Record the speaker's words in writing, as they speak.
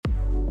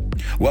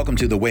Welcome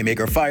to the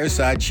Waymaker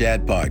Fireside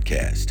Chat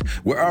podcast,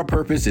 where our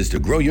purpose is to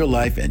grow your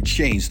life and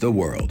change the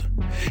world.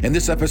 In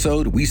this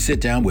episode, we sit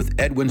down with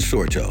Edwin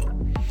Sorto.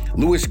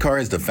 Lewis Carr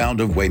is the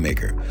founder of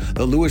Waymaker,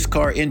 the Lewis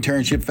Carr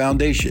Internship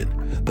Foundation,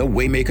 the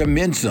Waymaker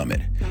Men's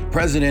Summit,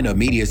 president of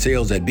media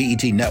sales at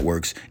BET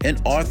Networks, and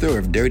author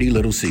of Dirty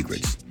Little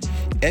Secrets.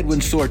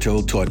 Edwin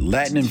Sorto taught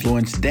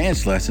Latin-influenced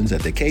dance lessons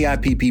at the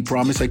KIPP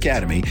Promise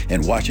Academy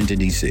in Washington,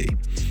 D.C.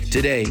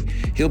 Today,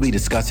 he'll be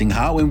discussing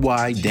how and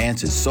why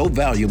dance is so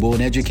valuable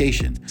in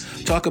education,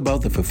 talk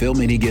about the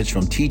fulfillment he gets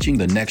from teaching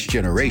the next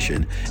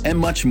generation, and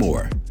much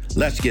more.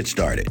 Let's get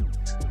started.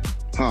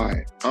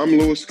 Hi, I'm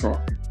Lewis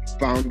Carr,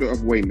 founder of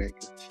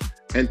Waymaker.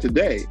 And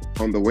today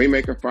on the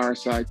Waymaker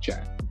Fireside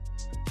Chat,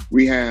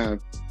 we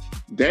have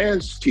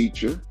dance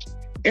teacher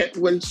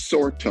Edwin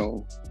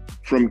Sorto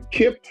from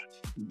KIPP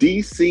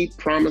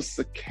Promise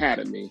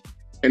Academy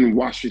in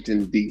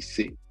Washington,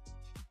 D.C.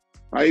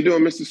 How you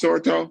doing, Mr.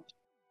 Sorto?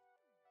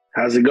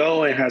 How's it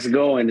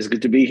going? It's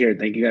good to be here.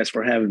 Thank you guys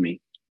for having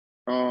me.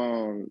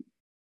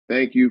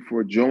 Thank you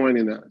for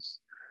joining us.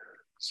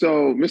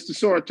 So, Mr.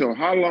 Sorto,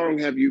 how long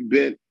have you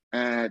been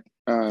at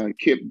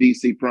KIPP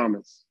DC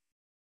Promise?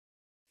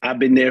 I've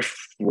been there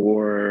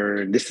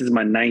this is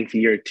my 9th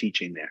year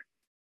teaching there.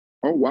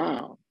 Oh,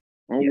 wow.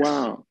 Yes.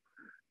 Wow.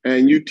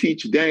 And you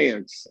teach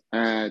dance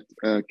at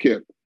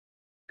KIPP?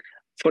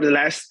 For the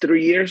last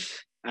 3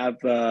 years, I've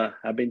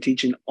been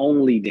teaching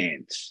only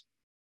dance.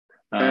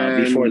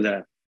 Before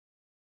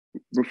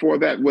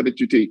that, what did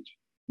you teach?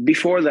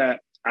 Before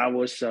that, I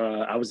was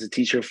a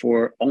teacher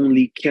for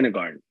only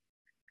kindergarten.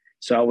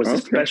 So I was a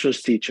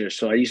specialist teacher.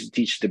 So I used to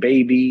teach the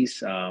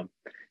babies. I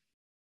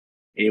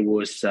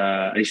used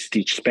to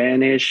teach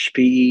Spanish,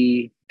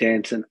 PE,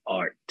 dance, and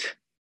art.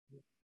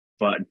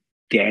 But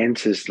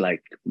dance is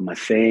like my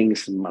thing,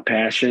 it's my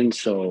passion.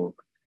 So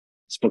I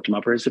spoke to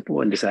my principal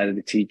and decided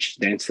to teach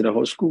dance to the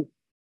whole school.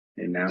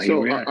 And now here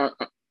we are.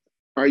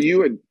 Are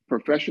you a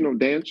professional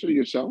dancer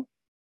yourself?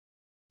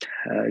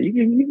 You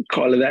can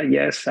call it that,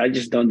 yes. I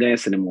just don't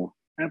dance anymore.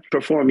 I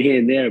perform here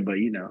and there, but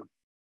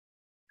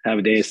have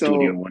a dance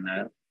studio and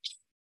whatnot.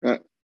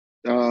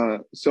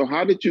 So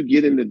how did you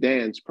get into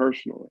dance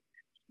personally?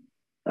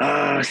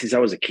 Since I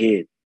was a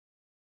kid,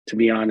 to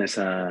be honest.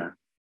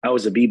 I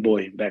was a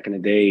b-boy back in the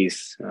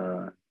days.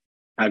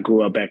 I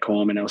grew up back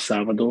home in El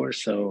Salvador,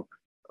 so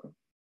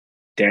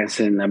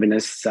dancing,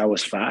 since I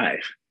was 5.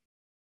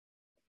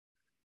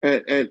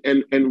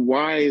 And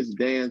why is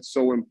dance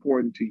so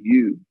important to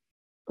you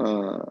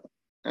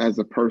as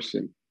a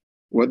person?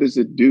 What does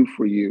it do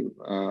for you?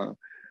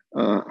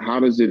 How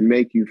does it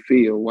make you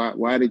feel?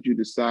 Why did you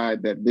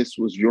decide that this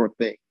was your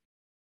thing?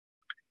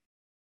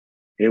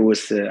 It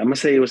was, I'm gonna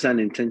say it was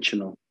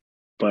unintentional,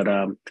 but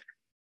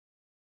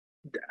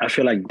I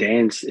feel like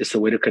dance is a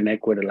way to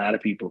connect with a lot of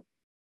people.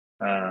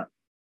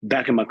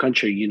 Back in my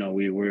country,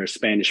 we're a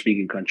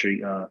Spanish-speaking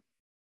country.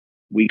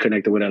 We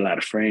connected with a lot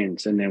of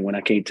friends. And then when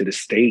I came to the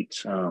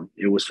States,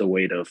 it was a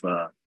way of,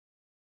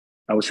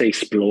 I would say,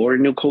 explore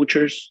new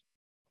cultures,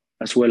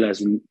 as well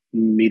as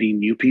meeting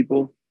new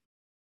people.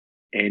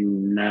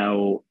 And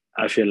now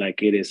I feel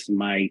like it is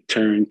my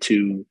turn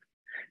to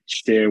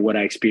share what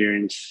I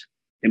experienced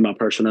in my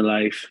personal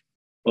life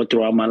or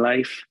throughout my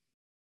life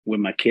with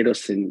my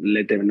kiddos and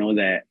let them know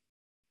that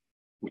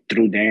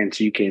through dance,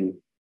 you can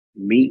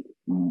meet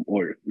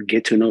or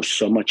get to know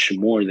so much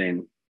more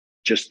than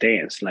just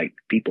dance, like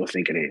people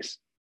think it is.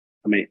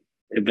 At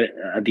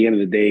the end of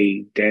the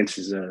day, dance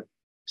is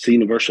it's a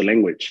universal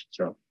language.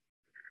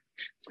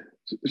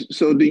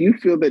 So do you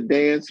feel that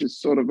dance is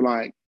sort of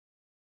like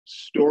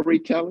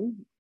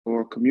storytelling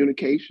or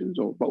communications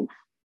or both?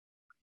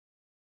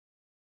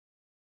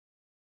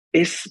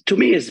 To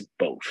me, it's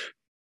both,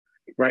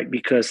 right?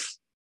 Because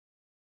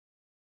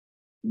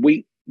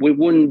we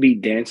wouldn't be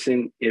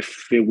dancing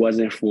if it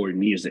wasn't for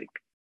music,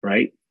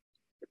 right?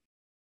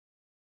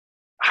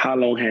 How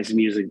long has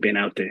music been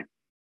out there?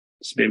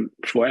 It's been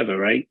forever,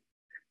 right?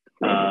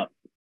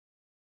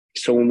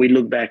 So when we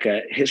look back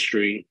at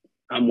history,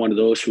 I'm one of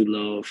those who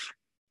love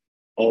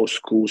old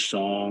school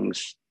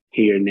songs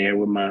here and there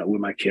with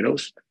my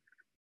kiddos.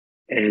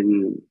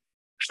 And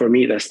for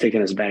me, that's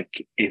taking us back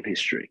in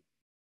history,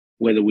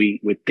 whether we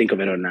would think of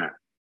it or not.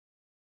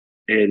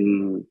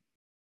 And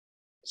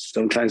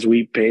sometimes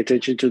we pay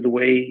attention to the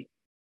way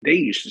they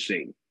used to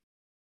sing,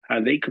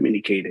 how they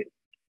communicated,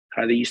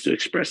 how they used to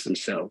express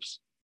themselves.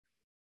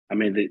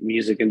 The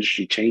music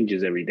industry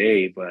changes every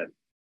day, but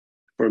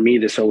for me,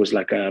 there's always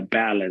like a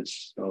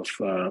balance of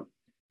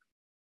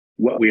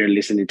what we are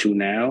listening to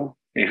now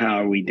and how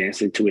are we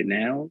dancing to it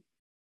now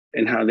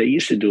and how they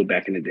used to do it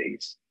back in the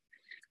days.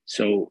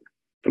 So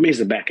for me, it's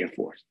a back and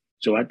forth.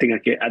 So I think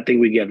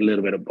we get a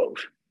little bit of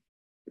both.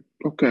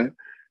 Okay.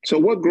 So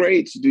what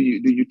grades do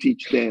you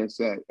teach dance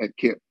at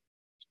KIPP?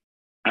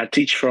 I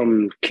teach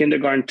from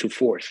kindergarten to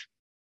 4th.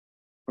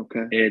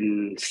 Okay.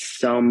 And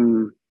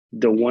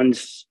the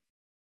ones,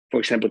 for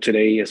example,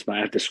 today is my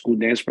after school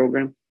dance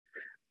program.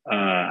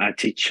 I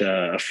teach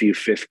a few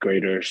 5th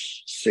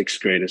graders,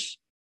 6th graders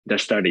that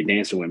started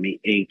dancing with me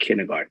in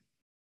kindergarten.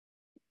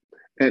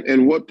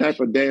 And what type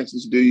of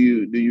dances do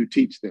you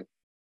teach them?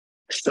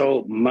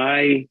 So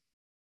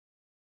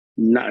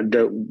not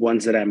the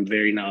ones that I'm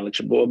very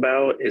knowledgeable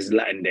about is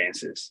Latin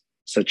dances,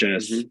 such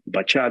as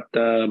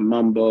bachata,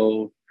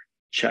 mambo,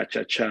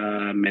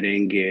 cha-cha-cha,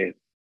 merengue.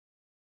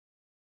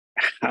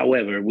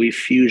 However, we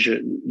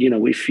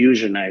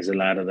fusionize a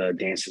lot of the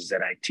dances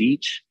that I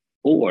teach,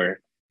 or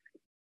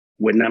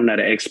when I'm not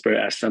an expert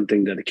at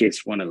something that the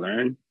kids want to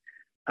learn,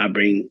 I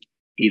bring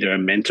either a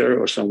mentor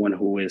or someone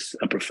who is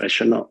a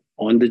professional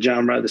on the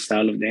genre, the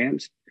style of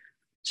dance,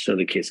 so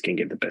the kids can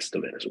get the best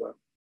of it as well.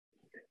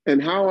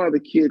 And how are the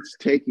kids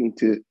taking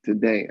to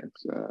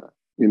dance?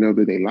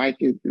 Do they like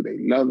it? Do they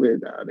love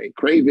it? Are they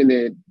craving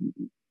it?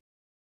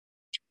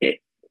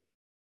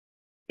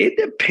 It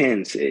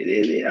depends.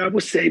 I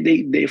would say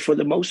they for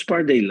the most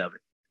part they love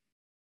it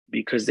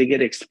because they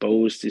get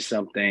exposed to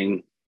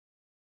something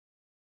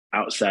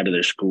outside of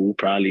their school.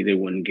 Probably they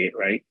wouldn't get,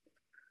 right.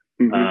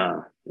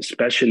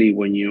 Especially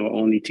when you're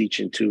only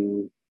teaching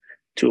to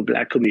a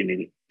Black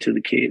community, to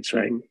the kids,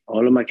 right?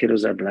 All of my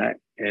kiddos are Black,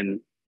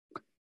 and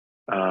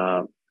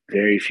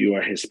very few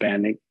are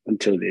Hispanic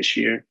until this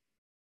year.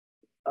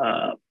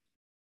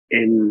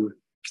 And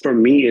for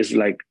me,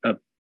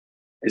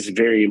 it's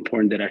very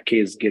important that our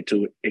kids get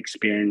to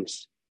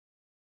experience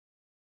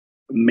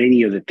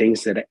many of the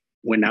things that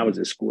when I was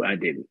in school, I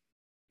didn't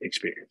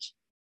experience.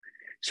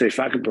 So if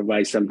I can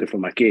provide something for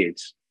my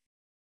kids,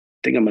 I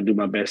think I'm going to do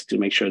my best to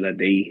make sure that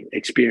they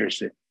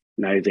experience it.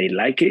 Now, if they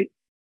like it,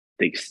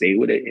 they stay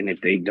with it. And if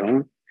they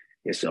don't,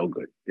 it's all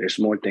good. There's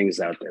more things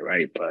out there,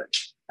 right? But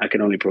I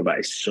can only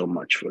provide so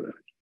much for them.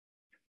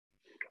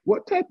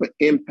 What type of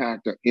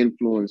impact or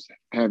influence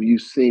have you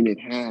seen it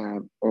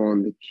have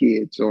on the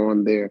kids,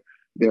 on their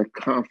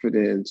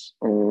confidence,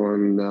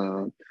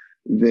 on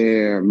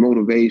their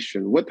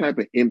motivation? What type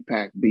of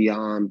impact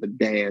beyond the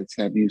dance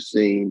have you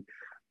seen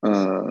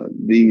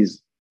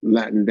these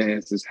Latin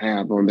dances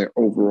have on their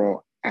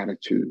overall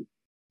attitude?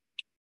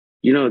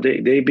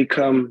 They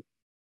become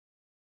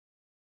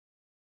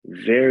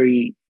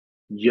very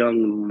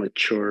young,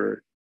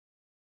 mature,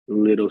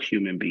 little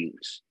human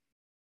beings.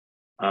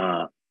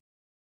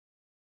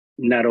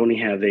 Not only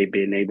have they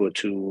been able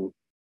to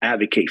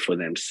advocate for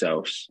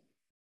themselves,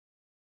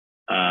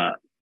 I'm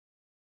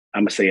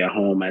gonna say at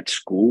home, at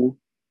school,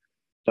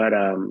 but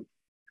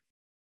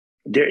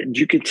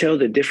you can tell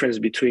the difference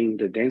between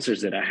the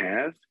dancers that I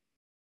have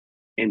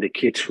and the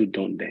kids who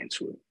don't dance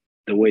with.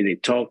 The way they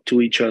talk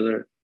to each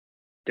other,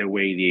 the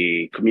way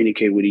they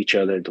communicate with each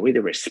other, the way they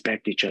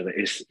respect each other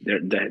is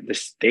the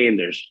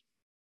standards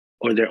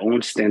or their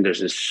own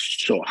standards is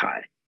so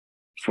high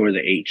for the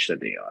age that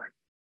they are.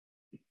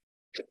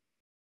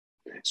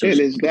 So and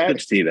it's good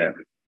to see that.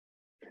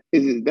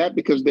 Is that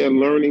because they're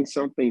learning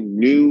something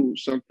new,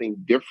 something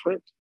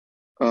different?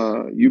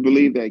 You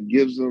believe that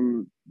gives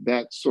them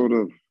that sort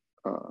of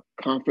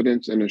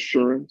confidence and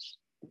assurance?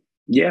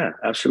 Yeah,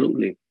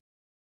 absolutely.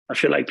 I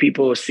feel like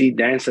people see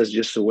dance as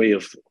just a way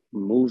of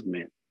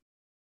movement,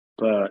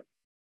 but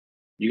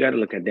you got to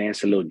look at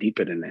dance a little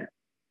deeper than that.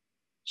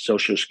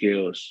 Social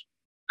skills,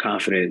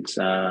 confidence,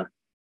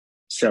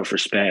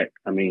 self-respect.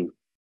 I mean,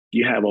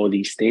 you have all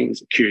these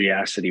things,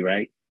 curiosity,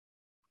 right?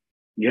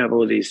 You have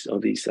all these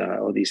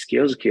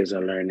skills kids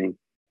are learning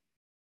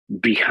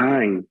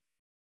behind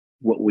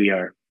what we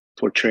are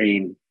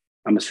portraying.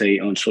 I'm gonna say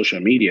on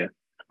social media.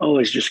 Oh,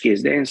 it's just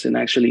kids dancing.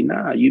 Actually,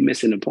 nah, you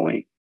missing the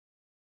point.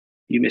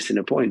 You're missing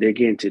the point. They're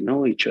getting to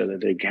know each other.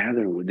 They're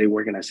gathering. They're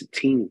working as a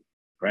team,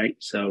 right?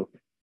 So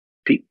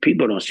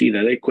people don't see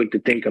that. They're quick to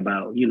think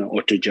about,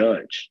 or to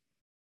judge.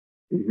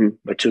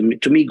 But to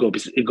me,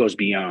 it goes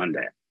beyond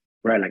that,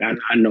 right? Like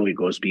I know it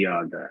goes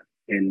beyond that,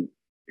 and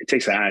it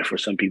takes an eye for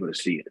some people to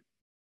see it.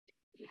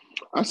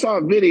 I saw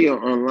a video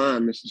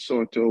online, Mr.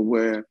 Sorto,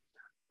 where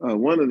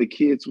one of the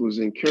kids was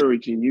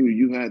encouraging you.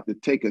 You had to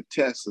take a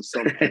test or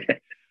something,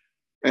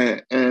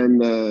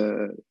 and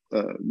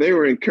they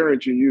were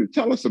encouraging you.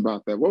 Tell us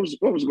about that. What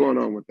was going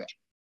on with that?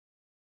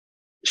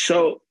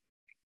 So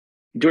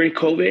during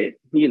COVID,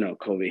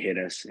 COVID hit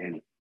us,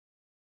 and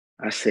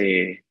I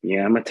said,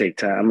 "Yeah, I'm gonna take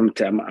time.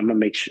 I'm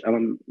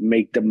gonna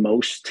make the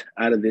most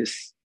out of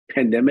this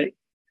pandemic."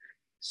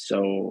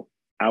 So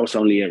I was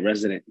only a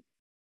resident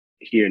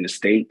here in the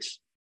States,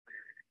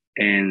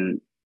 and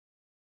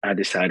I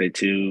decided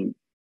to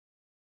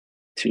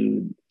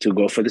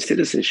go for the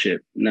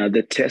citizenship. Now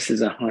the test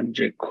is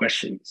 100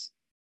 questions,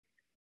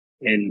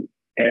 and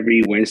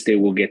every Wednesday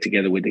we'll get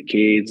together with the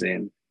kids.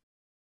 And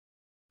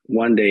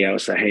one day I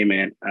was like, "Hey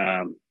man,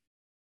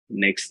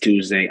 next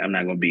Tuesday I'm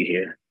not gonna be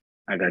here.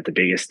 I got the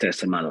biggest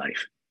test of my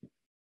life."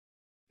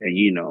 And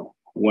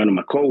one of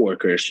my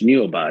coworkers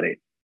knew about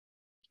it,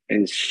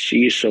 and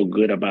she's so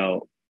good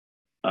about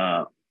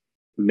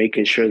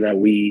making sure that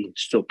we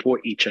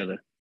support each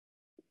other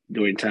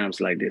during times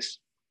like this.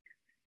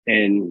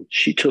 And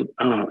she took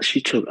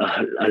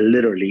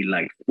literally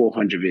like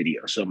 400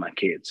 videos of my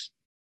kids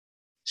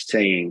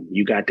saying,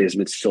 "You got this,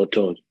 Mr.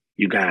 Soto.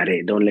 You got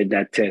it. Don't let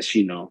that test,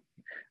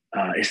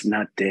 it's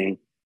nothing."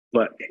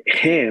 But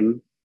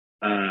him,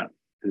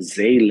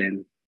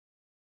 Zaylen,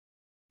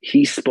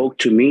 he spoke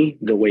to me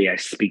the way I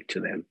speak to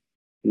them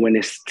when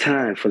it's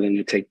time for them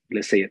to take,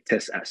 let's say, a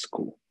test at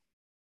school.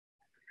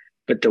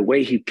 But the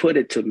way he put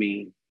it to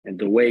me and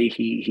the way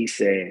he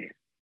said,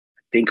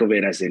 think of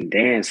it as in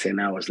dance. And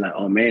I was like,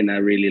 oh man, I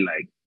really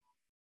like,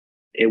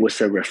 it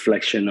was a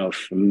reflection of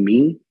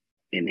me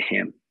and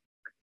him.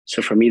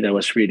 So for me,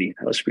 it's really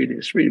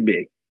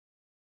big.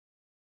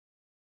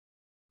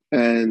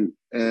 And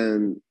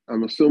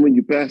I'm assuming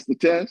you passed the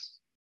test?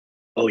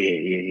 Oh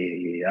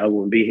yeah. I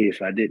wouldn't be here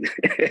if I didn't.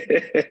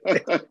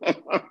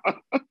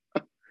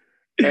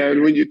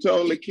 And when you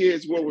told the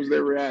kids, what was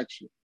their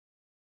reaction?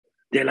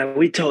 They're like,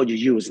 we told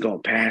you was gonna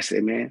pass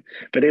it, man.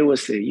 But it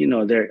was,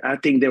 I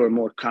think they were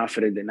more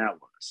confident than I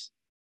was.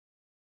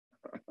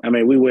 I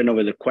mean, we went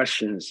over the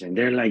questions and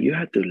they're like, you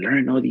have to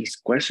learn all these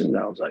questions.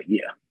 I was like,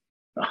 yeah,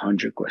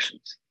 100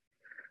 questions.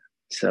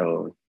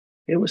 So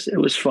it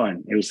was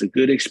fun. It was a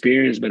good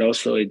experience, but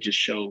also it just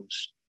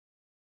shows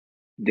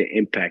the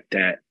impact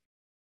that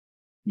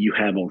you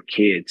have on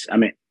kids. I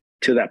mean,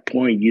 to that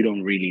point, you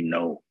don't really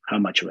know how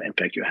much of an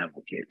impact you have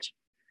on kids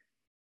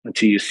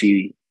until you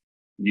see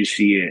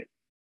it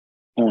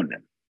on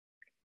them.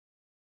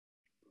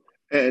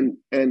 And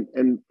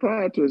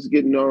prior to us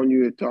getting on,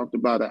 you had talked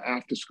about an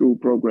after-school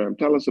program.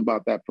 Tell us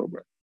about that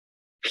program.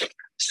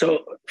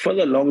 So for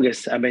the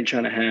longest, I've been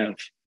trying to have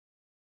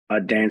a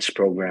dance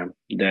program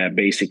that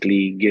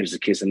basically gives the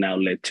kids an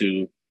outlet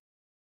to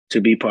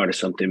be part of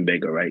something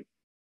bigger, right?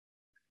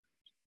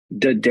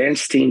 The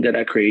dance team that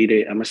I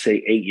created, I'm gonna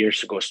say 8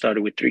 years ago,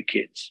 started with 3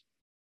 kids,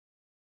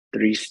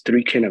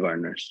 three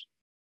kindergartners.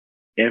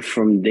 And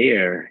from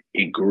there,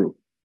 it grew.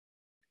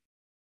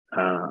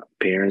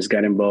 Parents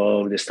got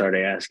involved. They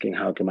started asking,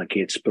 how can my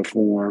kids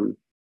perform?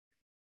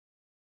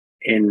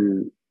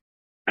 And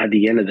at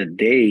the end of the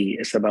day,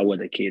 it's about what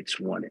the kids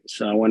wanted.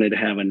 So I wanted to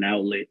have an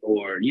outlet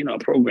or, a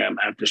program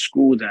after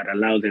school that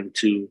allowed them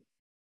to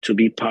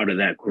be part of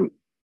that group.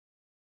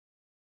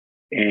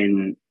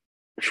 And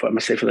I'm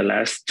gonna say for the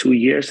last 2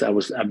 years,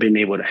 I've been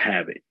able to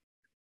have it.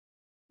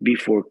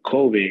 Before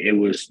COVID, it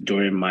was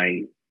during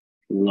my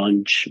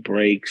lunch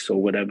breaks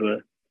or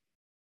whatever.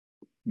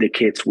 The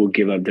kids will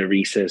give up their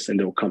recess and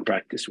they'll come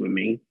practice with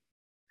me.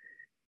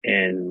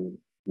 And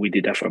we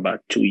did that for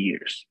about 2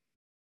 years.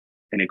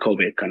 And then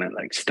COVID kind of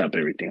like stopped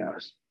everything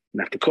else.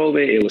 And after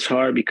COVID, it was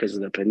hard because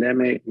of the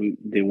pandemic. We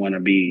didn't want to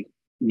be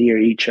near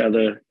each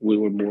other. We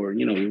were more,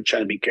 we were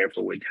trying to be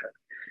careful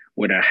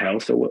with our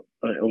health or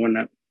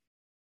whatnot.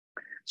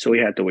 So we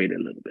had to wait a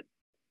little bit.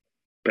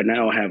 But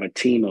now I have a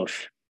team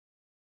of,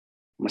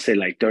 I'm gonna say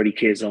like 30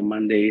 kids on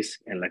Mondays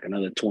and like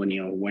another 20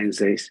 on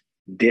Wednesdays,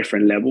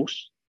 different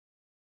levels.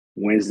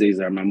 Wednesdays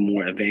are my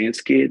more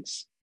advanced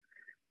kids.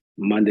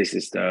 Mondays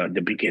is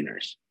the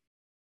beginners.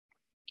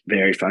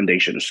 Very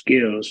foundational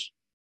skills.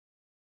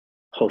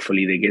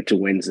 Hopefully they get to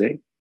Wednesday,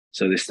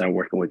 so they start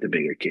working with the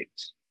bigger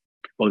kids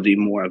or the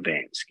more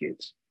advanced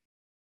kids.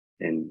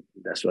 And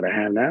that's what I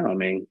have now. I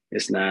mean,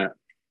 it's not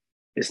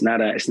a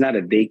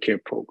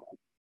daycare program.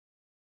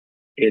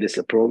 It is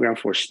a program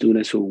for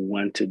students who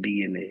want to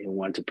be in it and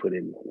want to put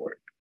in the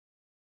work,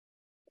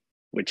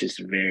 which is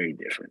very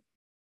different.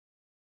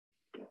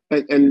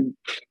 And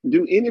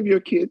do any of your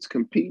kids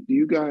compete? Do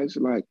you guys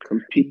like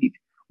compete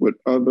with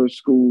other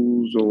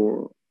schools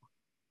or?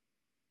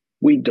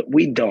 We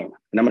don't.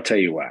 And I'm gonna tell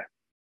you why.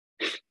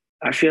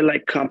 I feel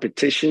like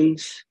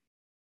competitions,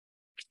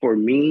 for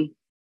me,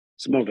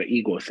 it's more of an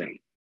ego thing.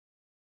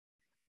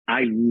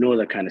 I know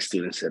the kind of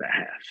students that I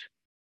have.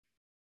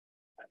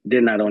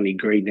 They're not only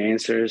great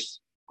dancers,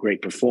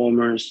 great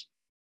performers,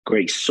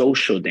 great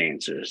social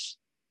dancers.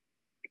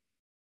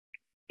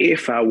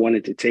 If I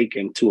wanted to take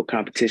them to a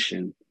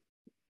competition,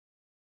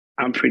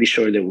 I'm pretty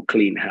sure they will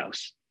clean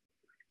house.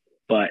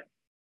 But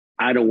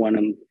I don't want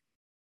them.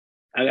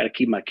 I got to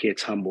keep my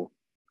kids humble,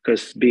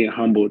 because being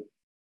humble,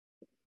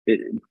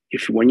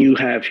 when you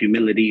have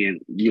humility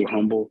and you're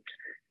humble,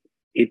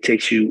 it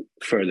takes you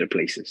further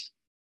places.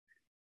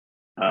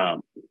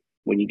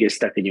 When you get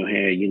stuck in your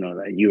head,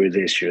 that you're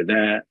this, you're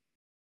that.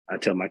 I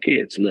tell my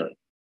kids, look,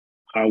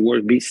 hard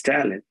work beats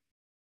talent.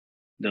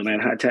 No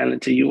matter how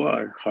talented you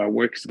are, hard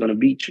work is going to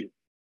beat you.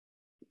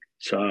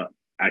 So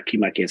I keep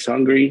my kids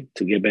hungry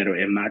to get better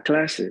in my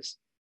classes.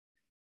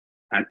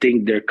 I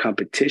think their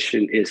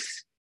competition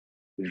is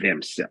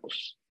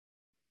themselves.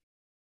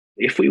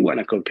 If we want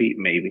to compete,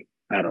 maybe,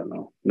 I don't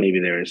know, maybe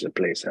there is a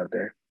place out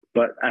there.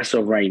 But as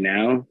of right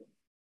now,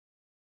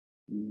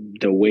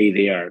 the way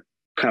they are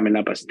coming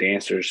up as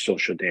dancers,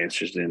 social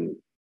dancers, and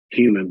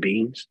human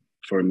beings,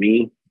 for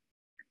me,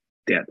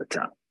 they're at the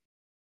top.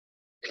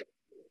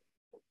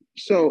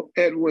 So,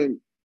 Edwin,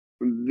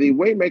 the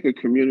Waymaker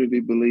community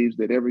believes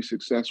that every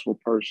successful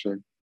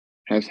person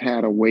has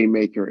had a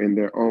Waymaker in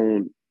their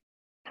own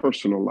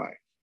personal life.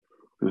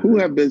 Mm-hmm. Who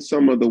have been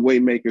some of the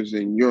Waymakers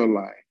in your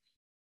life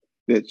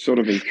that sort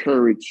of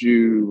encouraged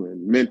you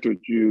and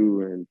mentored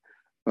you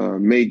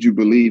and made you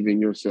believe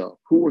in yourself?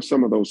 Who were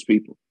some of those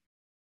people?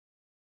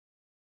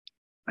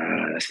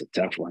 That's a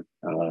tough one.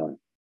 I'm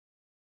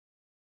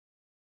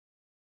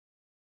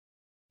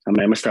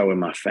going to start with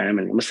my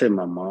family. I'm going to say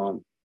my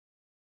mom.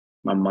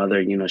 My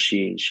mother,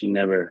 she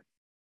never,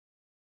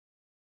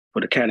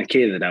 for the kind of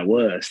kid that I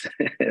was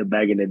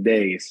back in the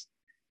days,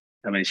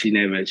 I mean, she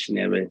never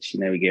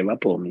gave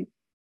up on me.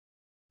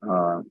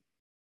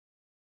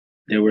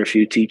 There were a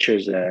few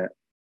teachers that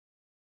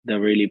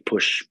really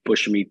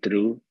pushed me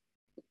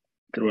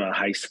throughout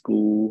high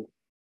school.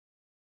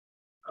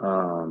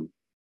 I'm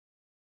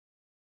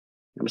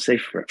gonna say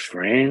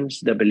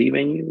friends that believe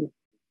in you.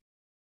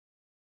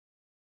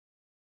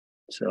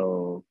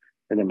 So,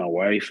 and then my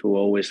wife, who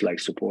always like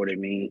supported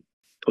me,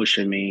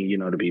 pushing me,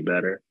 to be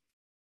better.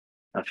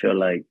 I feel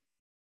like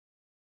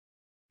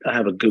I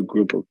have a good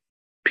group of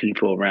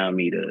people around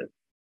me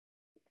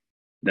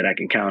that I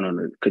can count on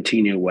to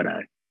continue what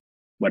I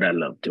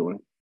love doing.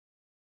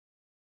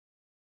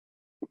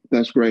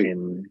 That's great.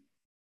 And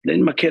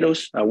then my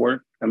kiddos,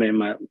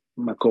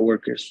 my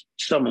coworkers,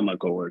 some of my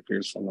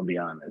coworkers, I'm gonna be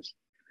honest.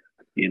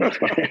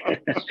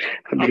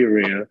 I'll be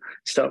real.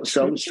 Some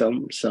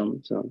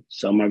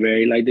are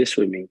very like this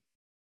with me.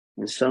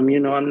 And some,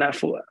 I'm not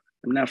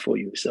for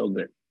you. So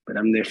good. But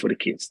I'm there for the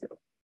kids though.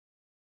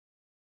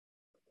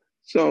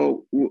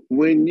 So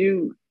when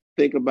you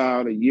think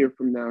about a year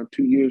from now,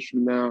 2 years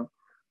from now,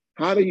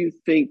 how do you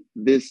think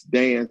this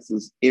dance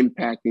is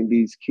impacting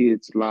these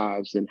kids'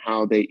 lives and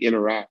how they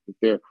interact with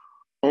their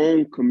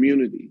own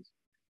communities?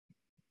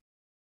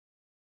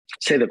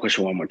 Say the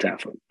question one more time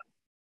for me.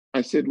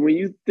 I said, when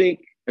you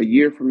think a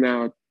year from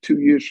now, 2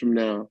 years from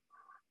now,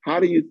 how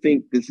do you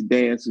think this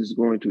dance is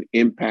going to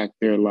impact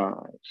their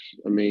lives?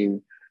 I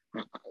mean,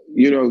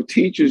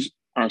 teachers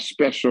are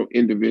special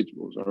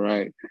individuals, all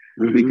right?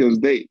 Mm-hmm. Because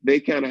they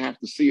kind of have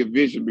to see a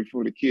vision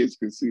before the kids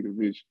can see the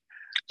vision.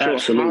 So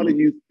Absolutely. How do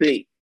you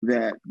think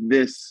that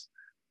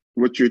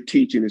what you're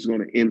teaching is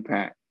going to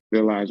impact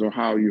their lives, or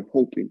how are you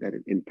hoping that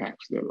it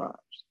impacts their lives?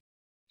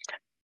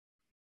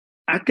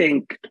 I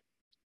think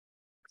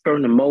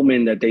from the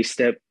moment that they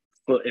step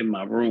foot in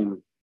my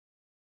room,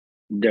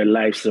 their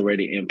life's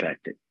already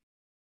impacted.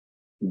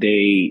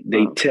 They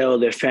tell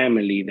their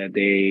family that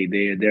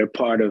they're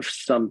part of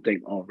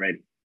something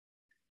already.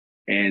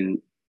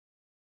 And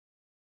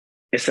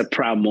it's a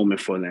proud moment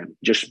for them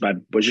just by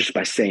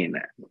saying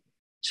that.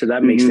 So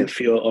that makes them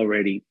feel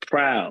already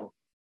proud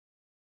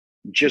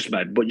just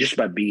by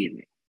being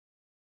it.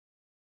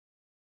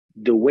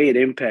 The way it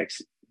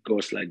impacts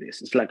goes like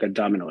this. It's like a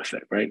domino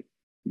effect, right?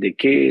 The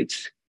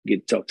kids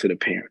get to talk to the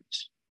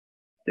parents.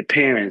 The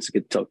parents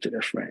get to talk to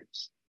their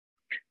friends.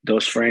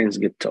 Those friends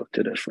get to talk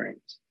to their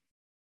friends.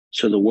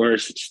 So the word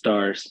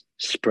starts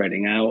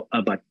spreading out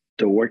about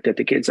the work that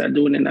the kids are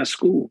doing in that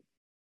school,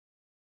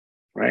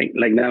 right?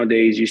 Like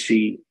nowadays, you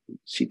see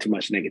too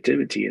much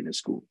negativity in the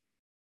school.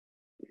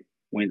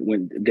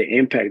 When the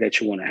impact that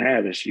you want to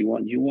have is you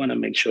want to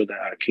make sure that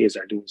our kids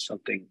are doing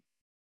something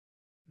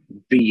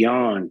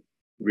beyond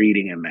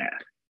reading and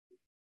math.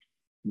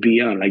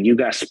 Beyond, like you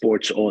got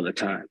sports all the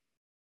time.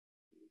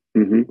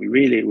 Mm-hmm. We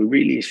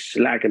really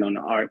slacking on the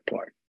art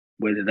part,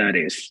 whether that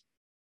is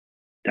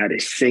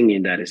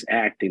singing, that is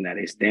acting, that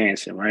is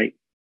dancing, right?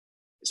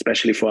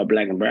 Especially for our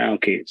Black and brown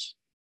kids.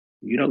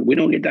 We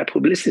don't get that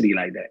publicity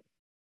like that.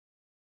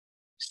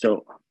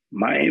 So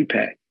my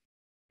impact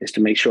is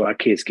to make sure our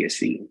kids get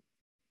seen.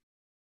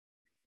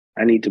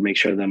 I need to make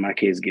sure that my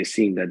kids get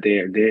seen, that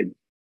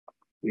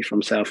we're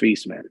from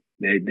Southeast, man.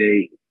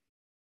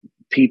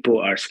 People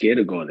are scared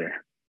to go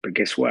there. But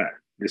guess what?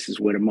 This is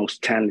where the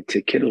most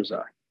talented kiddos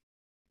are.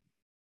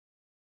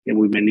 And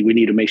we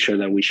need to make sure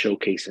that we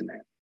showcasing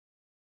that.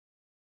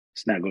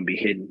 It's not going to be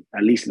hidden,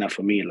 at least not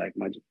for me. Like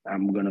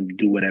I'm going to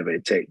do whatever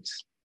it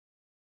takes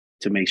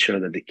to make sure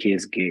that the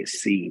kids get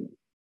seen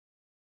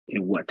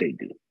in what they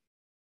do.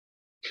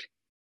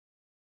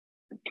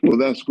 Well,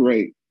 that's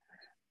great.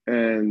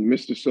 And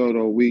Mr.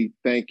 Sorto, we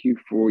thank you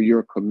for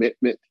your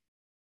commitment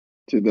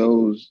to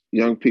those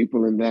young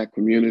people in that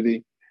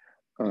community.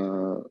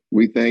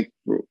 We thank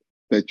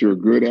that you're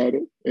good at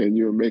it and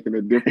you're making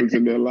a difference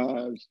in their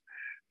lives.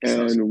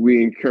 And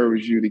we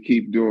encourage you to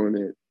keep doing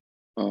it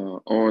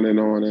on and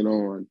on and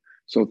on.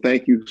 So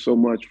thank you so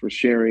much for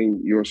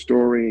sharing your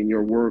story and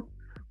your work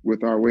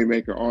with our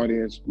Waymaker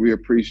audience. We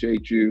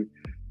appreciate you,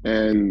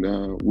 and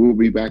we'll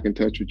be back in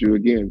touch with you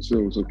again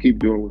soon. So keep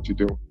doing what you're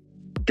doing.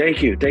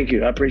 Thank you.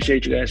 I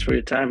appreciate you guys for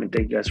your time, and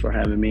thank you guys for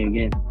having me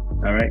again.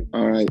 All right.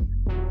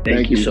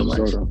 Thank you so much.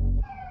 Sorto.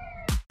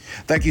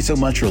 Thank you so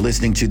much for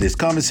listening to this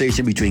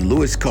conversation between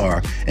Louis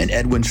Carr and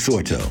Edwin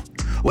Sorto.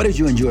 What did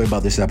you enjoy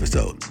about this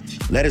episode?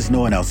 Let us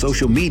know on our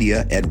social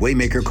media at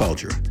Waymaker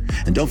Culture.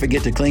 And don't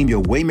forget to claim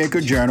your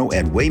Waymaker Journal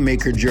at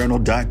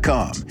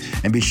waymakerjournal.com.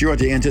 And be sure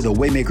to enter the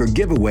Waymaker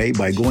giveaway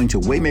by going to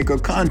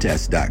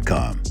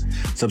waymakercontest.com.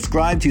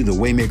 Subscribe to the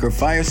Waymaker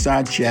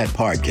Fireside Chat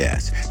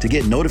podcast to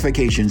get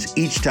notifications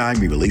each time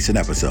we release an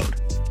episode.